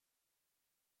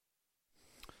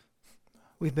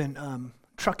We've been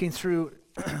trucking through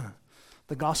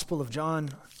the Gospel of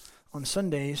John on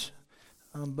Sundays,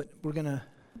 but we're going to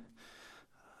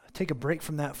take a break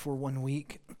from that for 1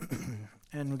 week,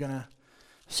 and we're going to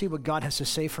see what God has to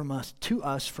say to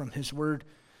us from His Word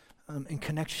in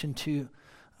connection to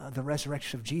the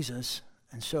resurrection of Jesus.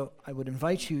 And so I would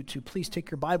invite you to please take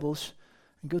your Bibles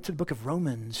and go to the book of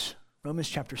Romans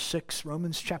chapter 6.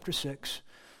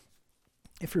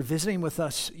 If you're visiting with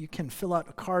us, you can fill out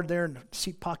a card there in the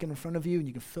seat pocket in front of you, and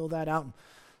you can fill that out.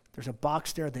 There's a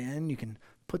box there at the end. You can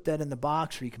put that in the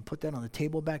box, or you can put that on the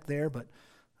table back there. But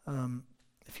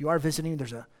if you are visiting,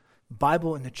 there's a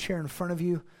Bible in the chair in front of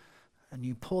you, and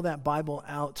you pull that Bible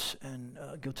out and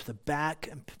go to the back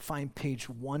and find page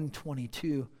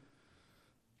 122.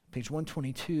 Page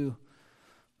 122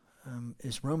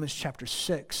 is Romans chapter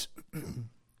 6.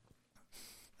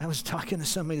 I was talking to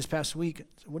somebody this past week.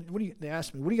 They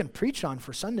asked me, what are you going to preach on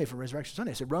for Sunday, for Resurrection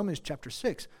Sunday? I said, Romans chapter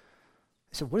 6.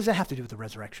 I said, what does that have to do with the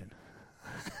resurrection?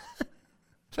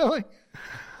 Well,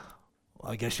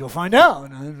 I guess you'll find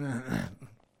out.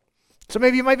 So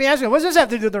maybe you might be asking, what does this have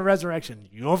to do with the resurrection?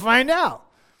 You'll find out.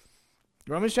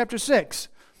 Romans chapter 6.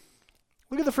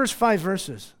 Look at the first 5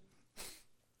 verses.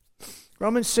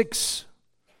 Romans 6,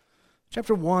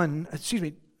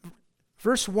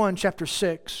 verse 1, chapter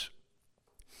 6.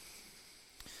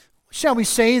 Shall we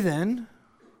say then,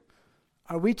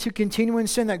 are we to continue in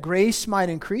sin that grace might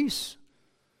increase?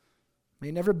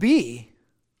 May never be.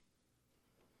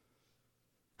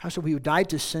 How shall we who died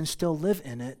to sin still live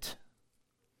in it?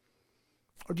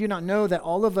 Or do you not know that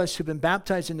all of us who've been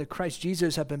baptized into Christ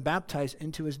Jesus have been baptized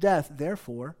into His death?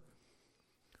 Therefore,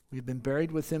 we have been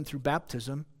buried with Him through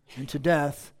baptism into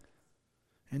death,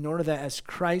 in order that as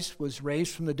Christ was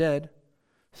raised from the dead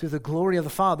through the glory of the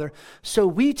Father, so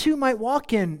we too might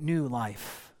walk in new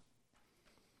life.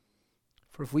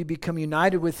 For if we become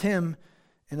united with Him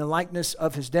in the likeness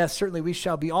of His death, certainly we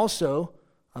shall be also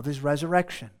of His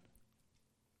resurrection.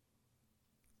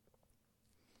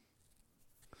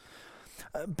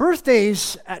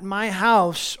 Birthdays at my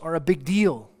house are a big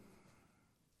deal.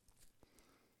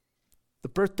 The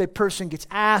birthday person gets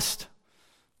asked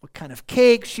what kind of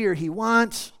cake she or he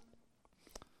wants.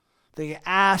 They get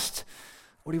asked,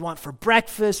 what do you want for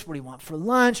breakfast? What do you want for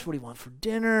lunch? What do you want for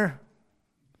dinner?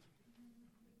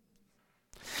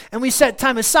 And we set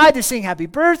time aside to sing happy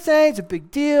birthday. It's a big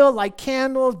deal, light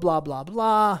candles, blah, blah,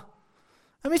 blah.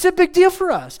 I mean, it's a big deal for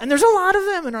us. And there's a lot of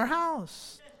them in our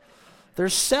house.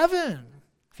 There's 7.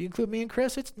 If you include me and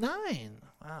Chris, it's 9.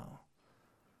 Wow.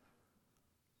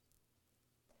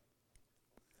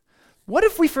 What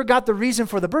if we forgot the reason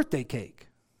for the birthday cake?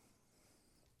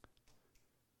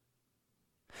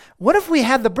 What if we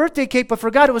had the birthday cake but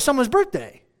forgot it was someone's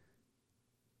birthday?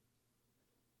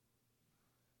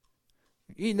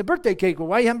 You're eating the birthday cake. Well,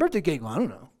 why are you having birthday cake? Well, I don't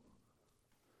know.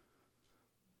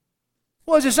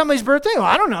 Well, is it somebody's birthday? Well,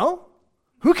 I don't know.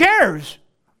 Who cares?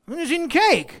 I'm just eating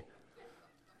cake.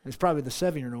 It's probably the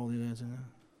 7-year-old who doesn't know.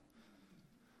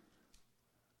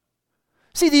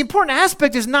 See, the important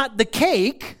aspect is not the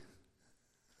cake.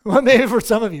 Well, maybe for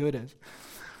some of you it is.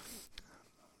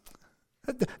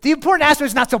 The important aspect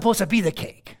is not supposed to be the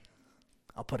cake.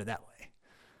 I'll put it that way.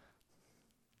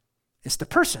 It's the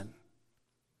person.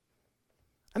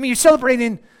 I mean, you're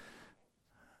celebrating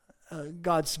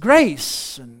God's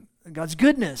grace and God's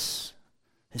goodness,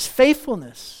 His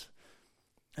faithfulness,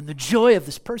 and the joy of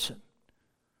this person.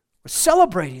 We're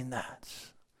celebrating that.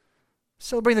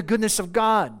 Celebrating the goodness of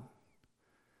God.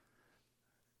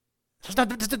 So it's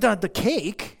not the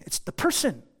cake, it's the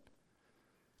person.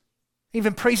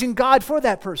 Even praising God for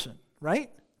that person, right?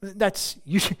 That's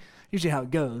usually how it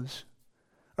goes.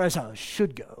 Or that's how it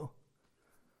should go.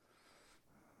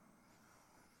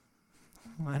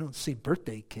 I don't see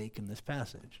birthday cake in this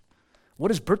passage. What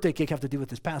does birthday cake have to do with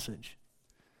this passage?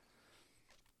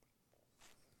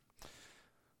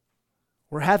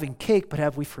 We're having cake, but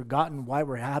have we forgotten why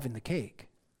we're having the cake?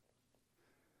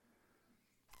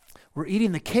 We're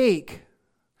eating the cake,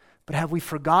 but have we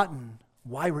forgotten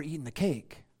why we're eating the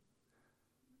cake?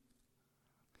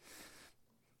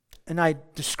 And I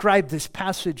described this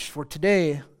passage for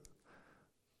today.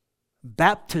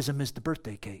 Baptism is the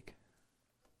birthday cake.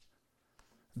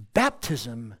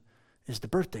 Baptism is the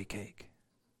birthday cake.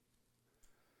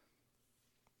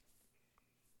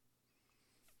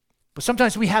 But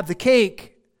sometimes we have the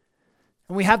cake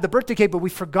and we have the birthday cake, but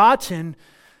we've forgotten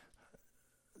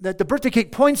that the birthday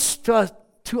cake points to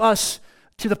us,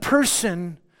 to the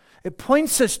person. It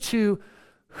points us to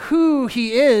who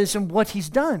He is and what He's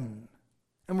done.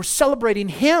 And we're celebrating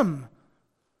Him.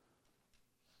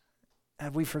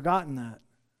 Have we forgotten that?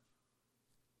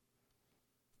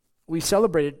 We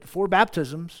celebrated 4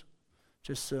 baptisms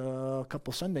just a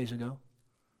couple Sundays ago.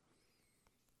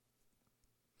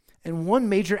 And one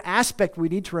major aspect we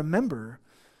need to remember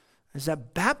is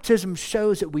that baptism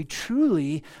shows that we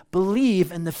truly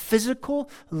believe in the physical,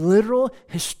 literal,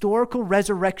 historical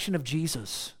resurrection of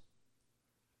Jesus.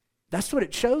 That's what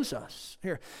it shows us.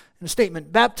 Here, in a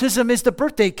statement, baptism is the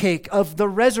birthday cake of the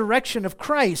resurrection of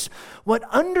Christ. What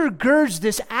undergirds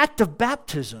this act of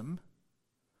baptism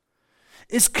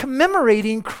is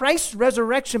commemorating Christ's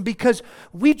resurrection because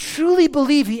we truly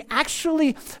believe he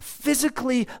actually,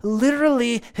 physically,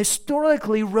 literally,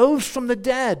 historically rose from the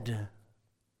dead.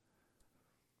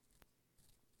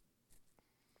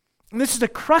 And this is the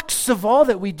crux of all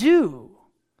that we do.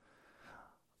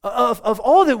 Of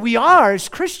all that we are as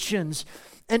Christians.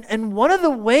 And one of the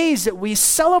ways that we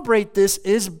celebrate this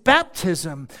is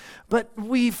baptism. But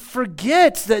we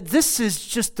forget that this is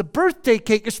just the birthday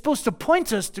cake. It's supposed to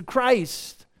point us to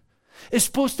Christ. It's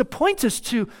supposed to point us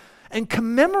to and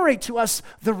commemorate to us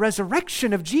the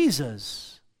resurrection of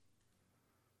Jesus.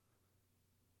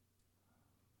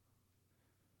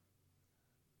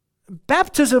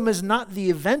 Baptism is not the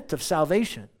event of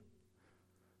salvation.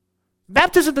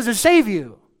 Baptism doesn't save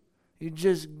you. You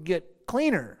just get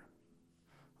cleaner.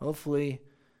 Hopefully,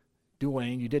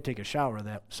 Dwayne, you did take a shower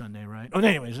that Sunday, right? Oh,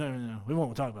 anyways, no, we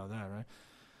won't talk about that, right?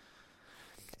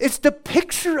 It's the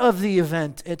picture of the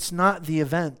event. It's not the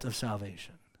event of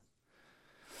salvation.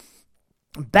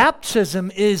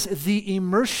 Baptism is the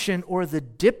immersion or the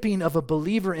dipping of a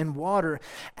believer in water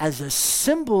as a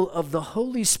symbol of the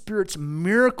Holy Spirit's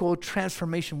miracle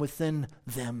transformation within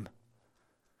them.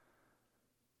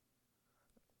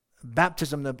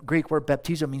 Baptism, the Greek word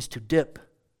baptizo, means to dip.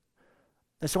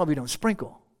 That's why we don't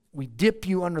sprinkle. We dip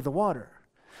you under the water.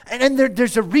 And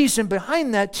there's a reason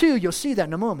behind that too. You'll see that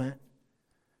in a moment.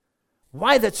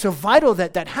 Why that's so vital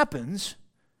that happens,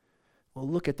 we'll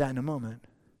look at that in a moment.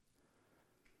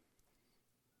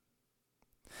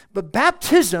 But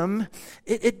baptism,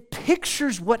 it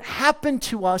pictures what happened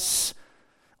to us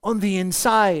on the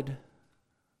inside.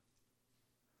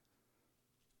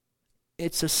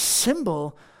 It's a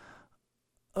symbol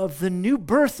of the new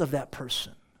birth of that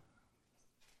person.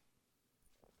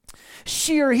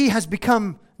 She or he has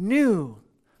become new,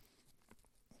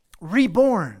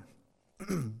 reborn.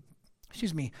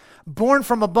 Excuse me, born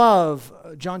from above,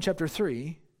 John chapter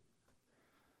 3.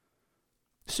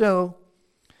 So,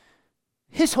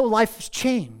 his whole life has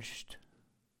changed.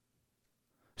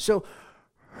 So,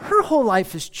 her whole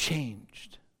life has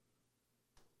changed.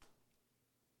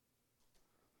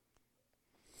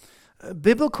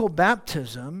 Biblical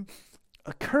baptism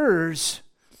occurs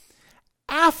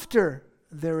after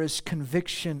there is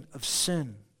conviction of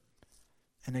sin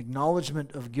and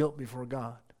acknowledgement of guilt before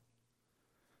God.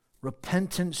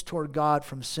 Repentance toward God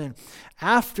from sin.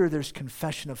 After there's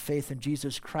confession of faith in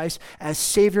Jesus Christ as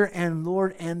Savior and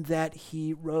Lord, and that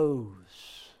He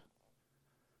rose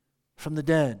from the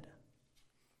dead.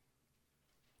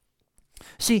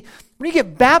 See, when you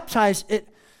get baptized,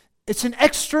 it's an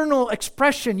external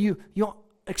expression. You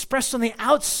express on the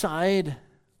outside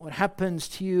what happens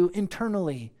to you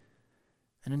internally,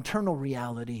 an internal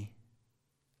reality.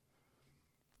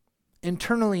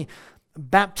 Internally,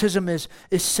 baptism is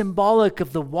symbolic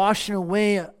of the washing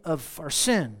away of our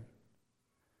sin.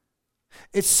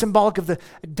 It's symbolic of the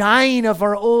dying of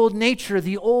our old nature,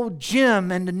 the old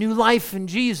Jim, and the new life in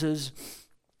Jesus.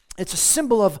 It's a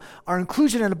symbol of our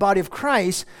inclusion in the body of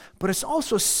Christ, but it's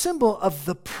also a symbol of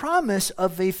the promise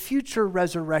of a future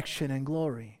resurrection and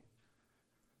glory.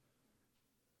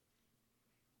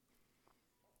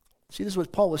 See, this is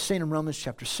what Paul was saying in Romans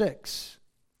chapter 6.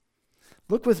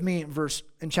 Look with me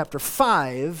in chapter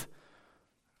 5,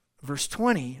 verse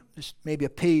 20. Just maybe a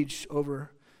page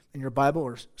over in your Bible,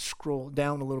 or scroll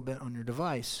down a little bit on your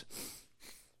device.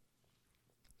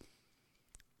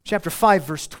 Chapter 5,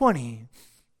 verse 20.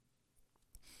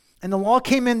 And the law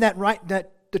came in that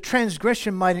the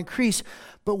transgression might increase,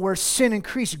 but where sin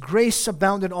increased, grace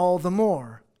abounded all the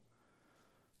more.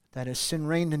 That is, sin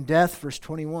reigned in death, verse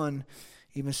 21.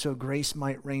 Even so, grace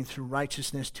might reign through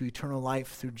righteousness to eternal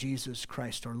life through Jesus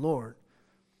Christ our Lord.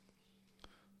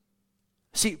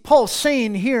 See, Paul's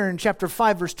saying here in chapter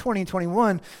 5, verse 20 and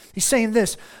 21, he's saying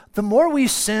this: the more we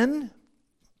sin,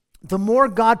 the more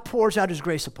God pours out His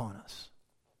grace upon us.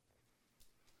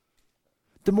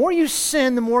 The more you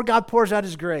sin, the more God pours out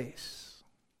His grace.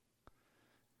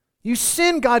 You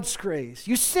sin God's grace.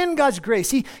 You sin God's grace.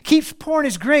 He keeps pouring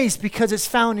His grace because it's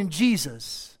found in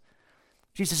Jesus.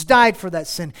 Jesus died for that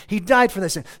sin. He died for that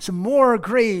sin. So more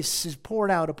grace is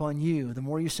poured out upon you. The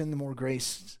more you sin, the more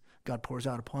grace God pours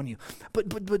out upon you.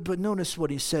 But notice what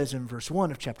he says in verse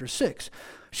 1 of chapter 6.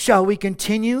 Shall we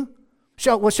continue?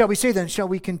 What shall we say then? Shall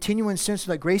we continue in sin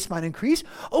so that grace might increase?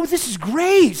 Oh, this is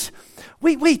grace.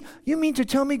 Wait, you mean to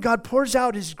tell me God pours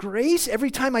out his grace every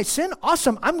time I sin?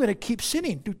 Awesome, I'm going to keep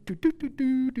sinning.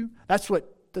 That's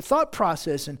what the thought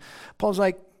process. And Paul's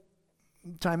like,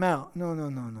 time out. No.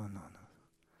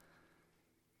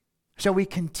 Shall we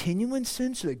continue in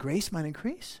sin so that grace might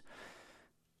increase?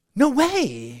 No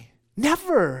way.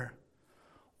 Never.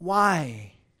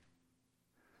 Why?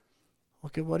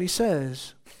 Look at what he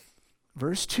says.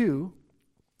 Verse 2.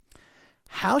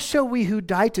 How shall we who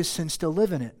died to sin still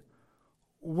live in it?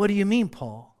 What do you mean,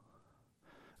 Paul?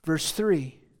 Verse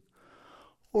 3.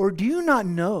 Or do you not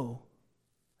know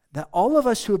that all of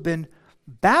us who have been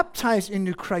baptized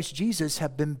into Christ Jesus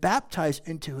have been baptized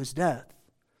into his death?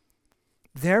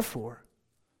 Therefore,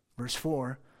 verse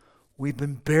 4, we've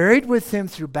been buried with him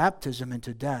through baptism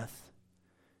into death,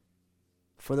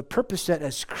 for the purpose that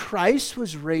as Christ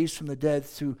was raised from the dead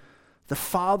through the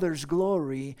Father's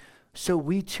glory, so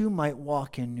we too might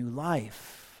walk in new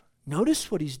life.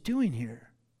 Notice what he's doing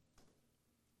here.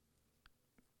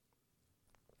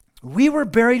 We were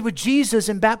buried with Jesus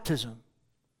in baptism.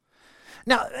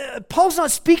 Now, Paul's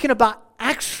not speaking about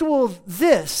actual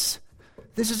this.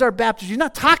 This is our baptism. He's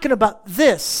not talking about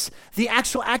this, the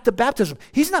actual act of baptism.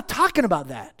 He's not talking about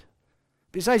that.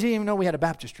 Besides, he didn't even know we had a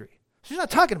baptistry. So he's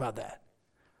not talking about that.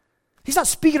 He's not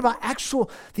speaking about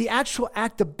the actual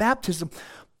act of baptism,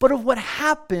 but of what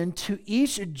happened to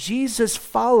each Jesus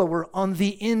follower on the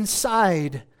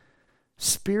inside,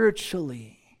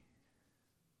 spiritually.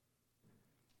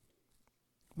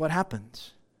 What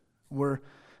happens? We're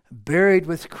buried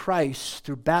with Christ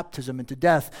through baptism into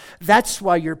death. That's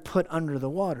why you're put under the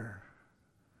water.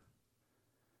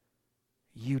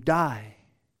 You die.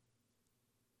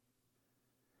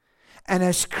 And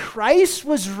as Christ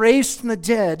was raised from the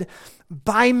dead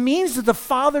by means of the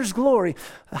Father's glory,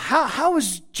 how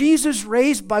was Jesus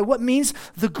raised? By what means?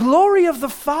 The glory of the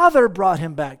Father brought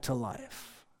him back to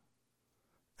life.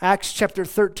 Acts chapter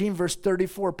 13, verse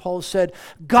 34, Paul said,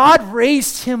 God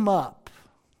raised him up.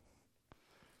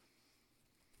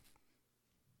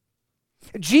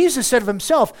 Jesus said of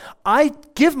himself, I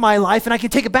give my life and I can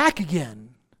take it back again.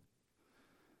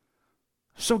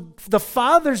 So the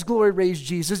Father's glory raised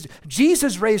Jesus.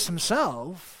 Jesus raised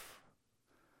himself.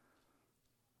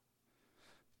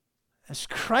 As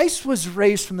Christ was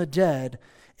raised from the dead,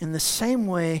 in the same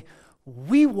way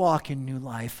we walk in new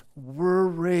life, we're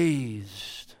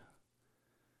raised.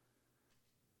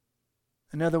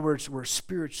 In other words, we're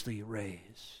spiritually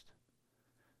raised.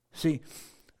 See,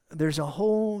 there's a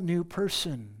whole new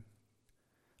person,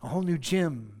 a whole new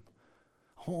Jim,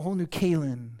 a whole new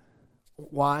Kaylin.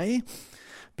 Why?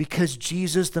 Because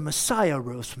Jesus, the Messiah,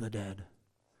 rose from the dead.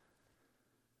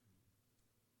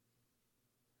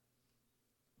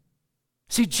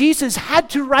 See, Jesus had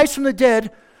to rise from the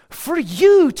dead for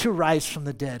you to rise from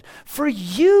the dead, for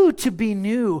you to be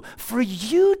new, for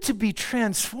you to be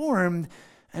transformed,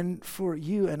 and for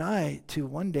you and I to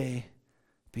one day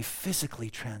be physically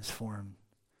transformed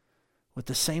with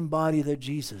the same body that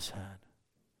Jesus had.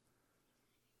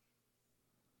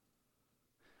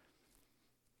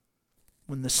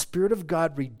 When the Spirit of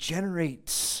God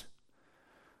regenerates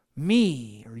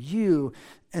me or you,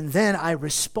 and then I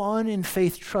respond in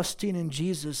faith, trusting in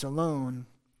Jesus alone,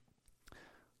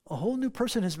 a whole new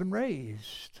person has been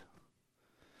raised.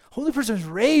 A whole new person is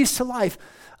raised to life.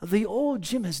 The old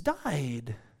Jim has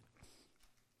died.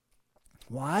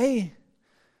 Why?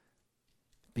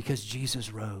 Because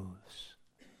Jesus rose.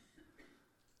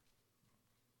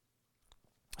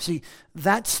 See,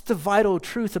 that's the vital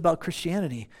truth about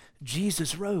Christianity.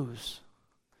 Jesus rose.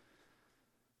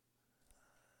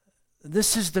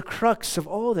 This is the crux of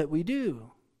all that we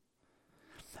do.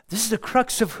 This is the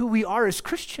crux of who we are as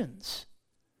Christians.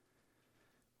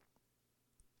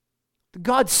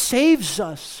 God saves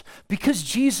us because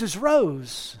Jesus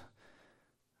rose.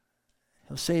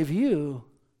 He'll save you,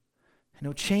 and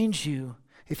he'll change you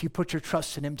if you put your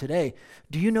trust in him today.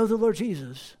 Do you know the Lord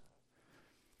Jesus?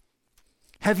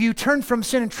 Have you turned from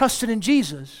sin and trusted in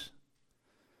Jesus?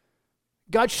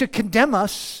 God should condemn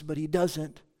us, but he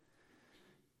doesn't.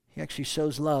 He actually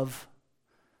shows love.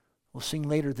 We'll sing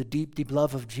later the deep, deep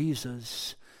love of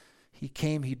Jesus. He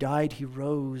came, he died, he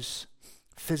rose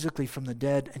physically from the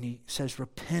dead, and he says,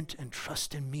 repent and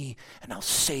trust in me, and I'll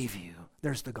save you.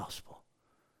 There's the gospel.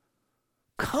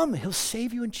 Come, he'll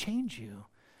save you and change you.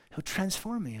 He'll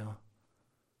transform you.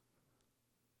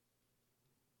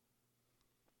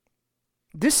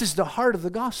 This is the heart of the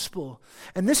gospel,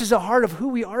 and this is the heart of who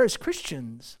we are as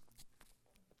Christians.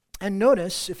 And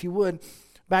notice, if you would,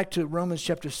 back to Romans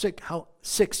chapter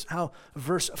 6, how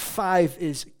verse 5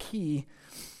 is key.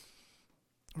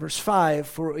 Verse 5,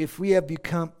 for if we have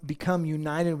become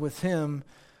united with him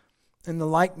in the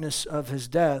likeness of his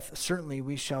death, certainly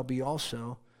we shall be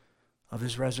also of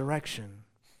his resurrection.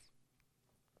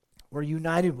 We're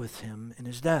united with him in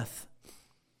his death,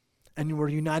 and we're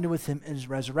united with him in his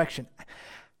resurrection.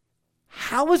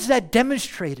 How is that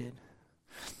demonstrated?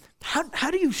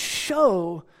 How do you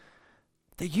show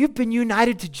that you've been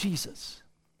united to Jesus?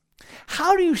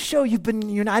 How do you show you've been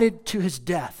united to his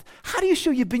death? How do you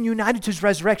show you've been united to his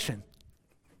resurrection?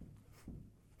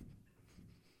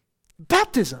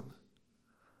 Baptism.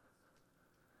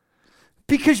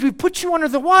 Because we put you under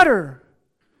the water.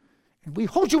 And we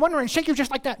hold you under and shake you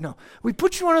just like that. No, we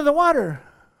put you under the water.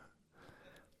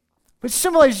 Which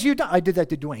symbolizes you. I did that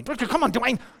to Dwayne. Come on,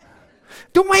 Dwayne.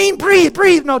 Dwayne,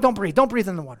 breathe. No, don't breathe. Don't breathe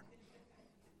in the water.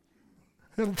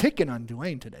 I'm picking on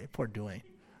Dwayne today. Poor Dwayne.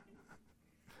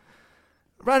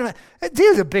 Right,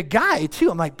 dude's a big guy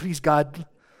too. I'm like, please God,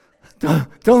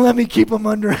 don't let me keep him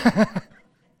under.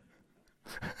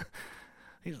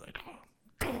 He's like,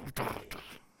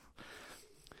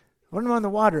 when I'm on the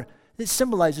water, it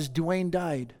symbolizes Dwayne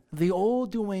died. The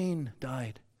old Dwayne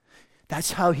died.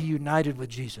 That's how he united with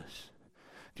Jesus.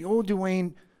 The old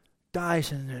Dwayne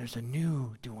dies and there's a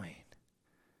new Dwayne.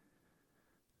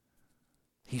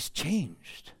 He's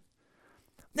changed.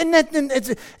 And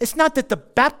it's not that the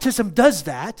baptism does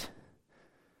that.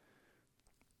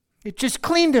 It just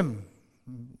cleaned him.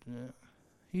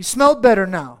 He smelled better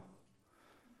now.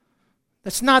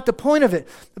 That's not the point of it.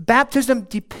 The baptism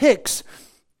depicts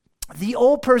the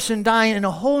old person dying and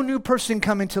a whole new person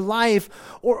coming to life,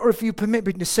 or if you permit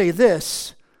me to say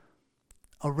this,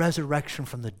 a resurrection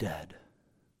from the dead.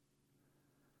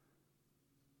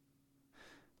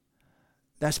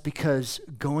 That's because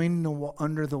going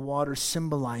under the water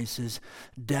symbolizes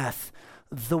death.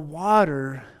 The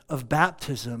water of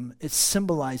baptism, it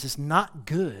symbolizes not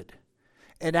good.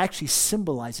 It actually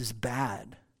symbolizes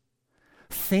bad.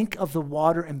 Think of the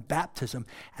water in baptism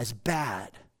as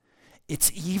bad.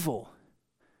 It's evil.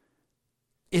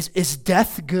 Is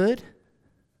death good?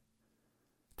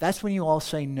 That's when you all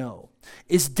say no.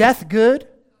 Is death good?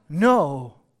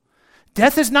 No.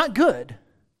 Death is not good.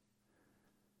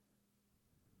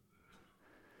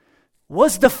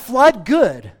 Was the flood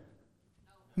good?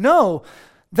 No.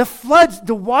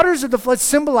 The waters of the flood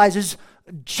symbolizes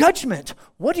judgment.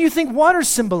 What do you think water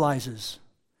symbolizes?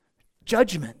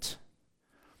 Judgment.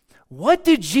 What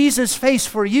did Jesus face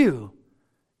for you?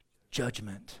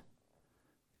 Judgment.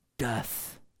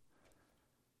 Death.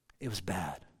 It was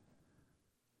bad.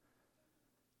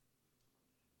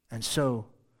 And so,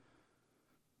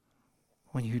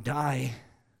 when you die,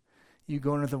 you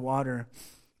go into the water.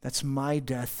 That's my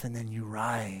death, and then you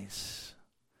rise.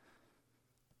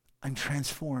 I'm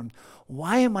transformed.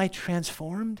 Why am I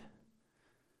transformed?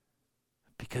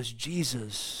 Because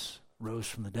Jesus rose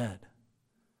from the dead.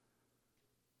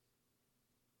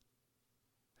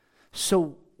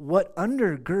 So what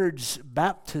undergirds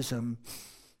baptism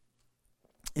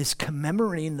is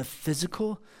commemorating the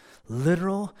physical,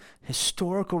 literal,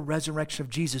 historical resurrection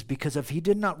of Jesus, because if he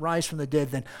did not rise from the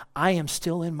dead, then I am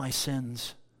still in my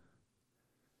sins.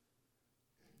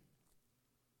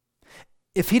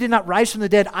 If he did not rise from the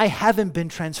dead, I haven't been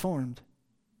transformed.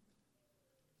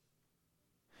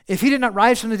 If he did not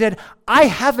rise from the dead, I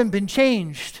haven't been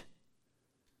changed.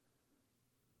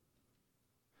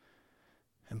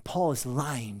 And Paul is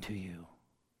lying to you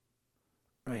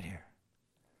right here.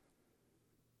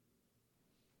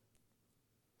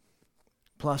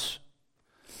 Plus,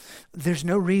 there's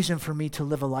no reason for me to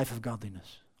live a life of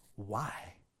godliness.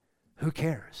 Why? Who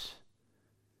cares?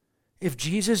 If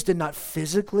Jesus did not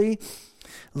physically,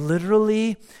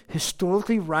 literally,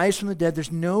 historically rise from the dead,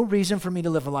 there's no reason for me to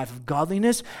live a life of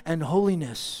godliness and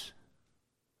holiness.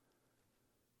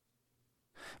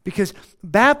 Because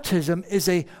baptism is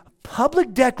a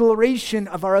public declaration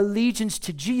of our allegiance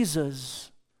to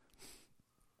Jesus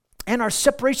and our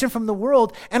separation from the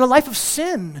world and a life of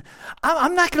sin.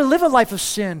 I'm not going to live a life of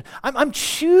sin. I'm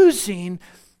choosing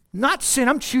not sin.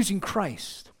 I'm choosing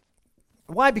Christ.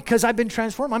 Why? Because I've been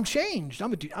transformed. I'm changed.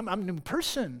 I'm a new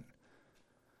person.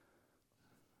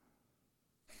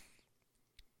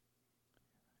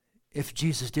 If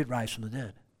Jesus did rise from the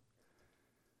dead.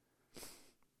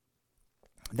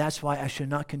 That's why I should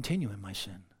not continue in my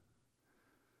sin.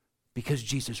 Because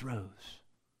Jesus rose.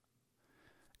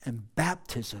 And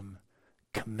baptism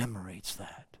commemorates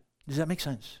that. Does that make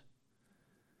sense?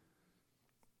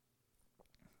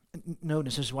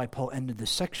 Notice this is why Paul ended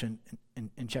this section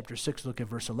in chapter 6. Look at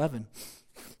verse 11.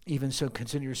 Even so,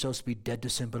 consider yourselves to be dead to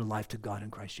sin, but alive to God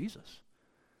in Christ Jesus.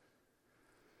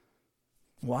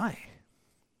 Why?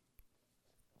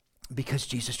 Because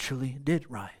Jesus truly did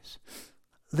rise.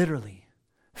 Literally,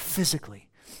 physically,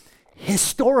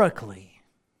 historically.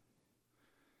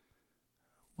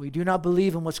 We do not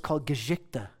believe in what's called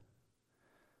Geschichte,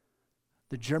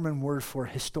 the German word for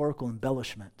historical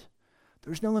embellishment.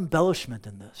 There's no embellishment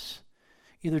in this.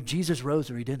 Either Jesus rose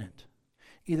or he didn't.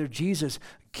 Either Jesus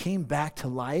came back to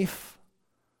life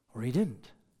or he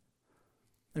didn't.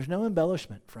 There's no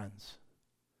embellishment, friends.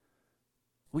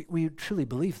 We truly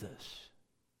believe this.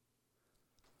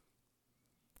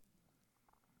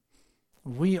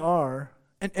 We are,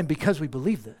 and because we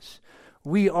believe this,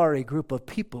 we are a group of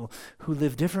people who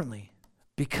live differently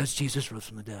because Jesus rose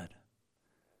from the dead.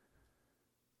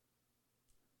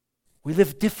 We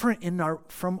live different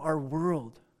from our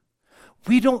world.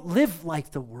 We don't live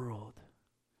like the world.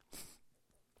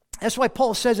 That's why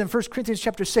Paul says in 1 Corinthians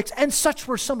chapter 6, and such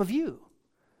were some of you.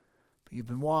 But you've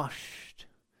been washed.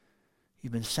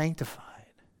 You've been sanctified.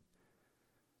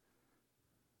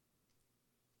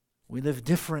 We live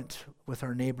different with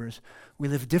our neighbors. We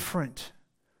live different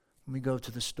when we go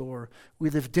to the store. We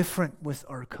live different with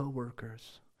our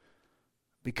coworkers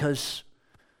because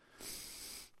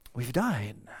we've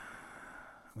died.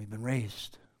 We've been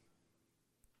raised.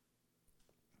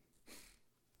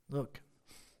 Look,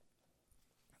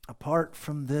 apart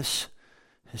from this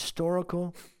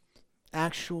historical,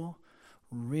 actual,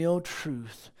 real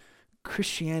truth,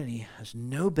 Christianity has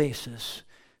no basis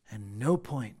and no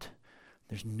point.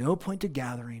 There's no point to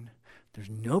gathering. There's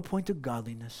no point to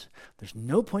godliness. There's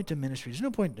no point to ministry. There's no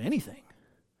point to anything.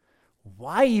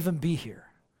 Why even be here?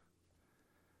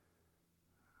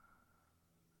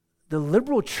 The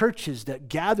liberal churches that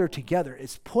gather together,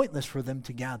 it's pointless for them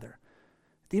to gather.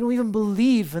 They don't even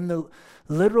believe in the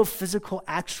literal, physical,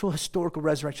 actual, historical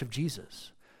resurrection of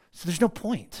Jesus. So there's no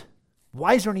point.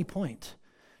 Why is there any point?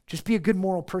 Just be a good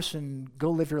moral person,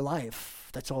 go live your life.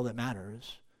 That's all that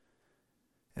matters.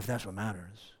 If that's what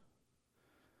matters.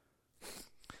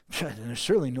 There's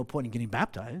certainly no point in getting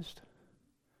baptized.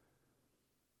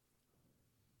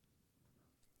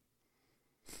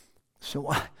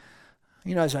 So,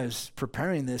 as I was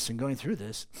preparing this and going through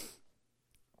this,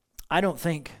 I don't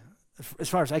think, as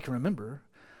far as I can remember,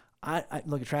 I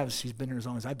look at Travis, he's been here as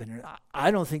long as I've been here.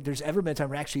 I don't think there's ever been a time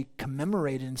where we actually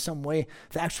commemorated in some way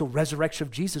the actual resurrection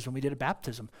of Jesus when we did a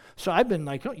baptism. So I've been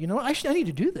like, I need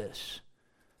to do this.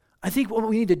 I think what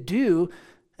we need to do,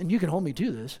 and you can hold me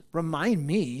to this, remind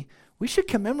me, we should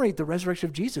commemorate the resurrection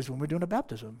of Jesus when we're doing a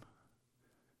baptism.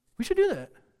 We should do that.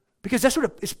 Because that's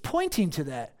what it's pointing to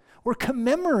that. We're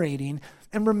commemorating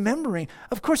and remembering,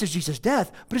 of course, it's Jesus'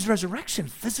 death, but his resurrection,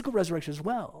 physical resurrection as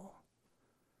well.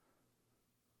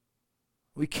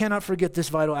 We cannot forget this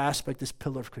vital aspect, this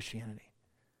pillar of Christianity.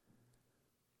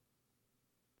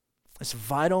 It's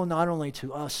vital not only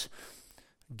to us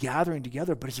gathering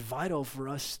together, but it's vital for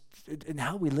us in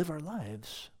how we live our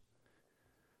lives.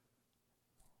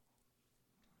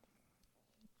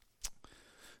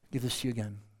 Give this to you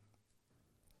again.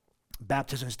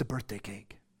 Baptism is the birthday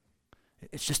cake.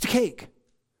 It's just a cake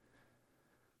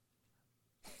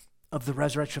of the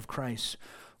resurrection of Christ.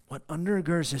 What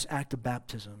undergirds this act of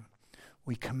baptism,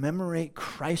 we commemorate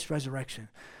Christ's resurrection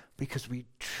because we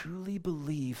truly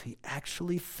believe he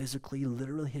actually, physically,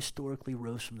 literally, historically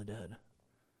rose from the dead.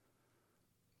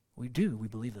 We do. We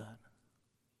believe that.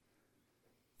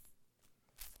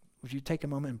 Would you take a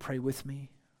moment and pray with me?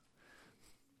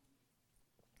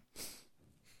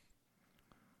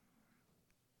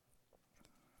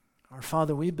 Our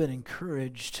Father, we've been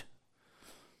encouraged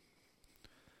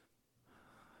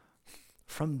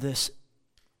from this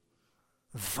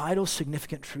vital,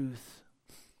 significant truth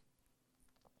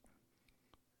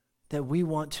that we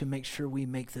want to make sure we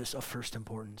make this of first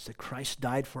importance, that Christ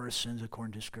died for our sins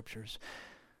according to Scriptures,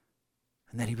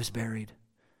 and that he was buried,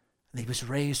 and that he was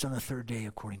raised on the third day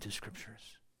according to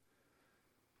Scriptures.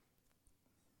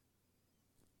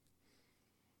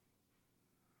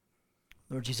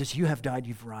 Lord Jesus, you have died,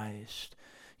 you've risen.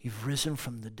 You've risen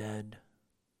from the dead.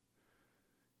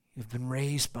 You've been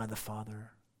raised by the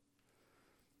Father.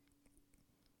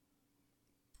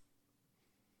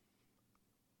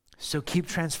 So keep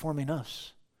transforming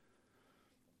us.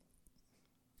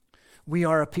 We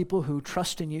are a people who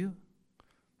trust in you.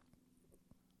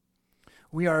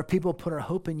 We are a people who put our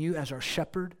hope in you as our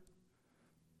shepherd,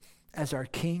 as our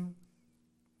king,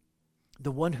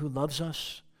 the one who loves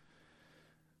us,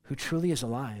 who truly is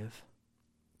alive.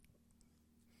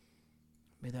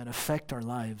 May that affect our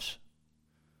lives,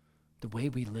 the way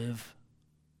we live,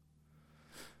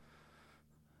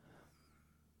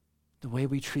 the way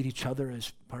we treat each other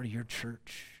as part of your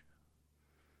church,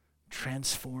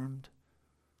 transformed.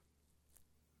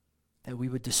 that we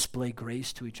would display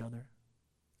grace to each other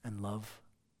and love.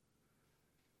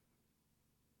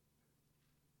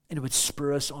 And it would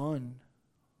spur us on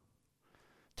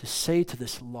to say to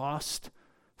this lost,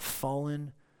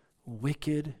 fallen,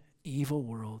 wicked, evil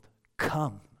world,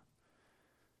 come.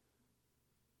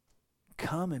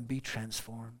 Come and be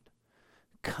transformed.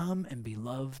 Come and be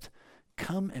loved.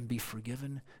 Come and be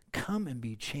forgiven. Come and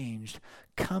be changed.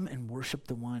 Come and worship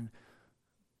the one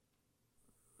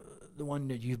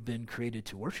that you've been created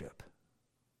to worship.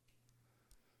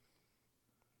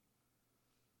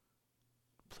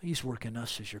 Please work in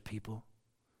us as your people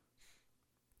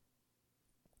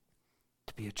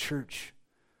to be a church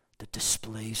that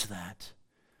displays that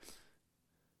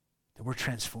we're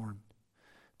transformed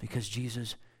because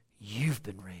Jesus, you've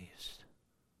been raised.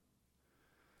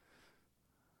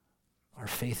 Our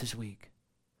faith is weak.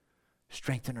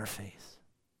 Strengthen our faith.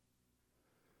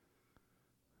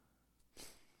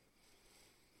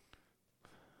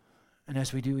 And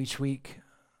as we do each week,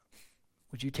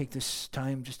 would you take this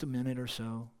time, just a minute or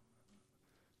so,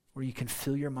 where you can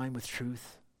fill your mind with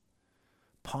truth,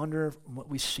 ponder what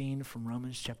we've seen from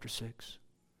Romans chapter 6.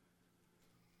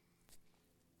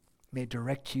 May it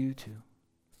direct you to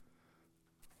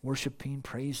worshiping,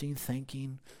 praising,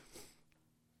 thanking,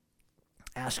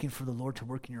 asking for the Lord to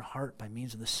work in your heart by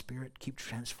means of the Spirit, keep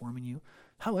transforming you.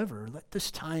 However, let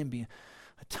this time be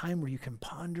a time where you can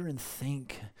ponder and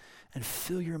think and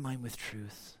fill your mind with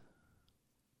truth.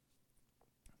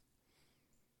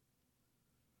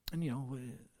 And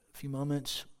a few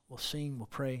moments, we'll sing, we'll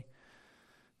pray,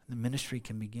 and the ministry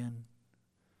can begin.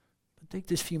 But take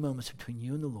this few moments between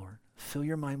you and the Lord. Fill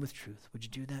your mind with truth. Would you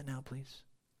do that now, please?